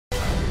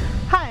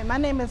My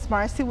name is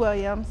Marcy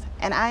Williams,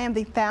 and I am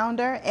the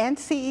founder and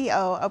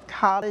CEO of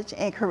College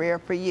and Career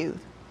for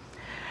Youth.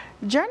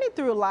 Journey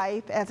through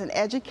life as an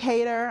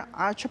educator,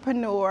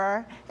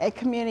 entrepreneur, and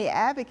community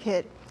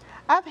advocate,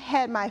 I've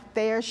had my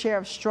fair share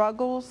of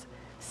struggles,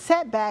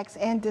 setbacks,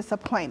 and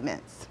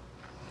disappointments.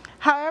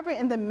 However,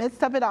 in the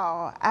midst of it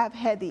all, I've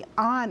had the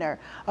honor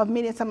of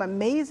meeting some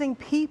amazing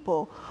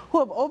people who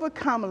have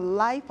overcome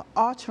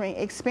life-altering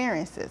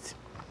experiences.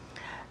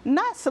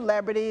 Not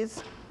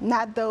celebrities,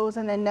 not those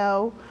in the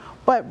know,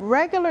 but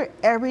regular,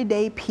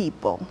 everyday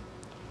people.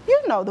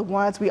 You know, the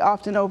ones we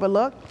often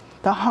overlook,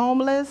 the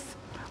homeless,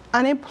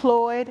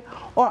 unemployed,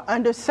 or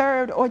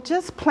underserved, or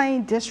just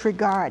plain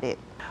disregarded.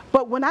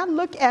 But when I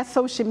look at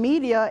social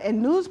media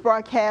and news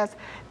broadcasts,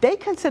 they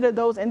consider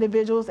those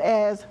individuals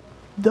as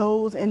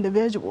those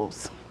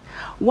individuals.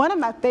 One of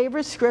my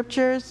favorite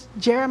scriptures,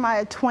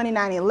 Jeremiah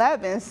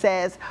 29:11,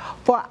 says,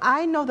 "For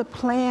I know the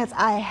plans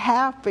I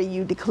have for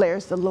you,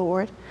 declares the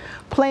Lord,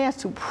 plans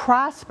to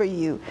prosper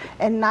you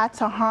and not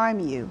to harm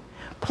you,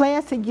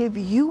 plans to give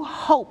you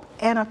hope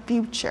and a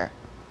future."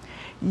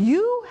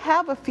 You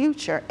have a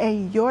future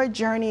and your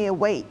journey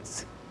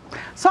awaits.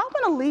 So I'm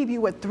going to leave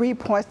you with 3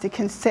 points to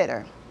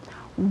consider.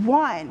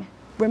 1,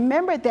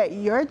 remember that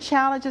your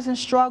challenges and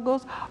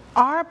struggles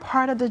are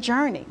part of the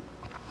journey.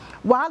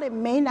 While it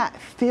may not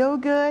feel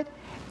good,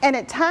 and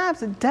at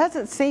times it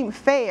doesn't seem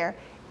fair,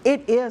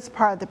 it is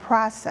part of the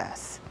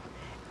process.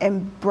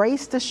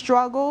 Embrace the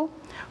struggle,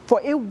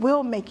 for it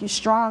will make you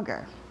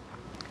stronger.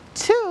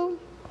 2,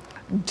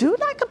 do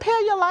not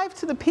compare your life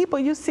to the people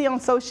you see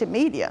on social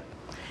media.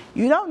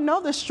 You don't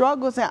know the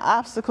struggles and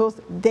obstacles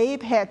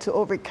they've had to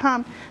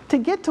overcome to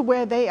get to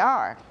where they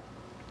are.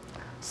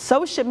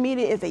 Social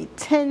media is a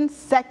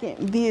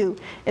 10-second view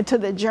into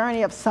the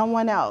journey of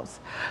someone else.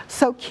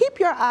 So keep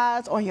your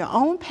eyes on your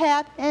own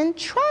path and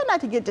try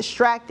not to get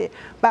distracted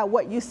by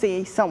what you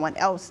see someone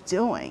else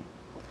doing.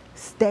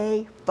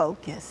 Stay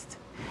focused.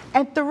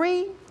 And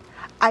 3,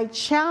 I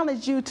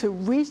challenge you to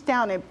reach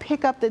down and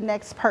pick up the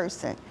next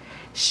person.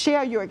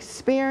 Share your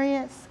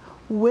experience,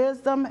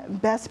 wisdom,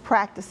 best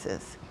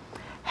practices.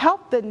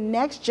 Help the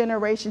next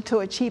generation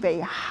to achieve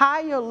a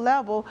higher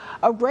level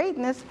of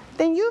greatness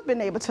than you've been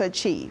able to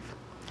achieve.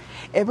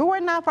 If it were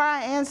not for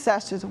our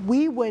ancestors,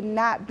 we would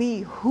not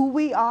be who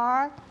we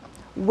are,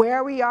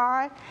 where we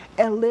are,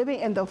 and living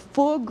in the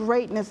full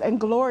greatness and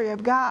glory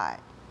of God.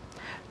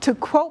 To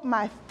quote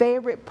my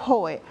favorite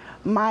poet,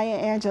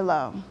 Maya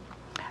Angelou,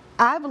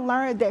 "I've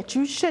learned that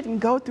you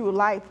shouldn't go through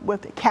life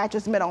with the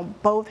catcher's mitt on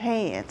both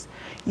hands.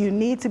 You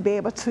need to be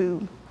able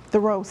to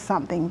throw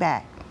something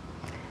back."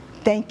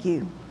 Thank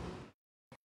you.